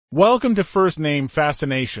Welcome to First Name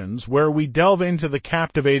Fascinations, where we delve into the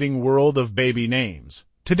captivating world of baby names.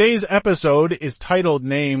 Today's episode is titled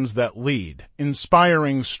Names That Lead,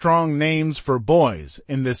 Inspiring Strong Names for Boys.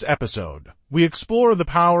 In this episode, we explore the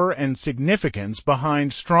power and significance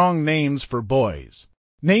behind strong names for boys.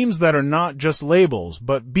 Names that are not just labels,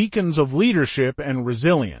 but beacons of leadership and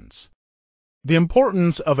resilience. The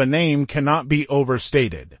importance of a name cannot be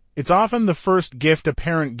overstated. It's often the first gift a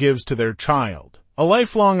parent gives to their child. A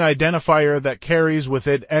lifelong identifier that carries with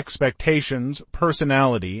it expectations,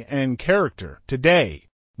 personality, and character. Today,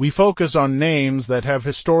 we focus on names that have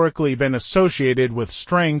historically been associated with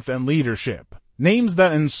strength and leadership. Names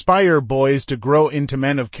that inspire boys to grow into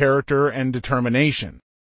men of character and determination.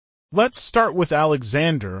 Let's start with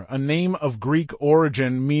Alexander, a name of Greek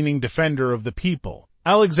origin meaning defender of the people.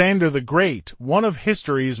 Alexander the Great, one of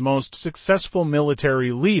history's most successful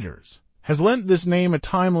military leaders, has lent this name a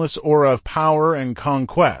timeless aura of power and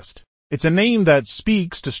conquest. It's a name that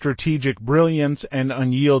speaks to strategic brilliance and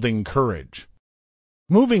unyielding courage.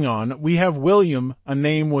 Moving on, we have William, a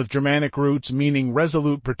name with Germanic roots meaning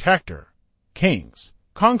resolute protector. Kings,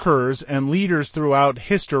 conquerors, and leaders throughout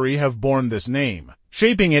history have borne this name,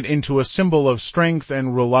 shaping it into a symbol of strength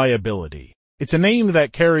and reliability. It's a name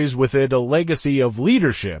that carries with it a legacy of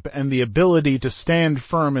leadership and the ability to stand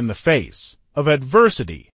firm in the face of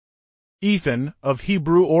adversity. Ethan, of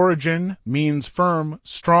Hebrew origin, means firm,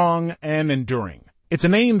 strong, and enduring. It's a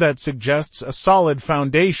name that suggests a solid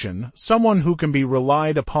foundation, someone who can be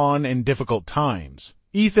relied upon in difficult times.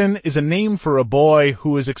 Ethan is a name for a boy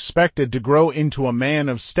who is expected to grow into a man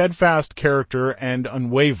of steadfast character and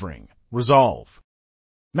unwavering resolve.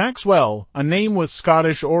 Maxwell, a name with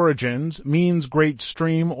Scottish origins, means great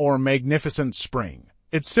stream or magnificent spring.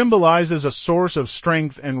 It symbolizes a source of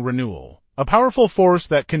strength and renewal. A powerful force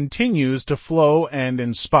that continues to flow and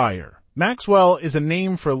inspire. Maxwell is a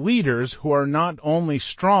name for leaders who are not only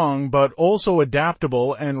strong but also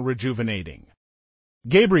adaptable and rejuvenating.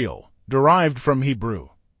 Gabriel, derived from Hebrew,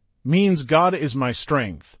 means God is my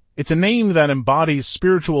strength. It's a name that embodies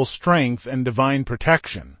spiritual strength and divine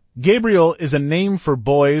protection. Gabriel is a name for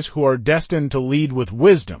boys who are destined to lead with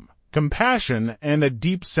wisdom, compassion, and a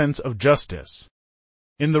deep sense of justice.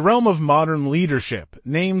 In the realm of modern leadership,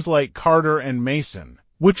 names like Carter and Mason,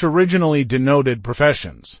 which originally denoted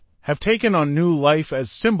professions, have taken on new life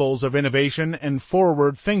as symbols of innovation and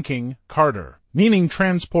forward thinking. Carter, meaning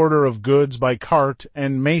transporter of goods by cart,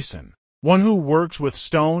 and Mason, one who works with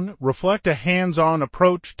stone, reflect a hands-on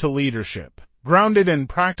approach to leadership, grounded in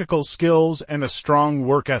practical skills and a strong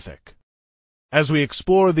work ethic. As we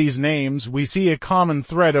explore these names, we see a common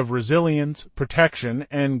thread of resilience, protection,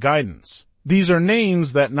 and guidance. These are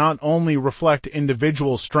names that not only reflect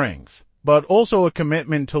individual strength, but also a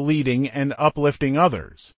commitment to leading and uplifting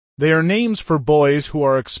others. They are names for boys who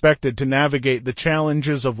are expected to navigate the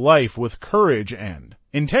challenges of life with courage and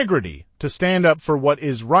integrity, to stand up for what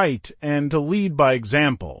is right and to lead by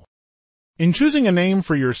example. In choosing a name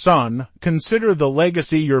for your son, consider the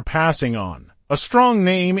legacy you're passing on. A strong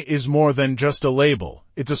name is more than just a label.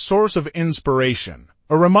 It's a source of inspiration,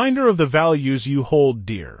 a reminder of the values you hold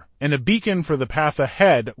dear, and a beacon for the path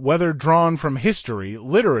ahead, whether drawn from history,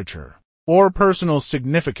 literature, or personal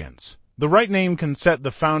significance. The right name can set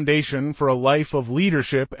the foundation for a life of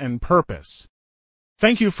leadership and purpose.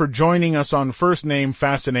 Thank you for joining us on First Name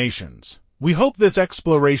Fascinations. We hope this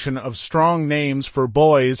exploration of strong names for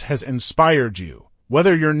boys has inspired you,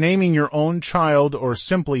 whether you're naming your own child or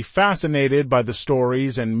simply fascinated by the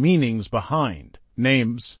stories and meanings behind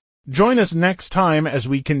names. Join us next time as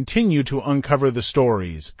we continue to uncover the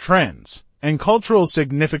stories, trends, and cultural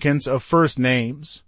significance of first names.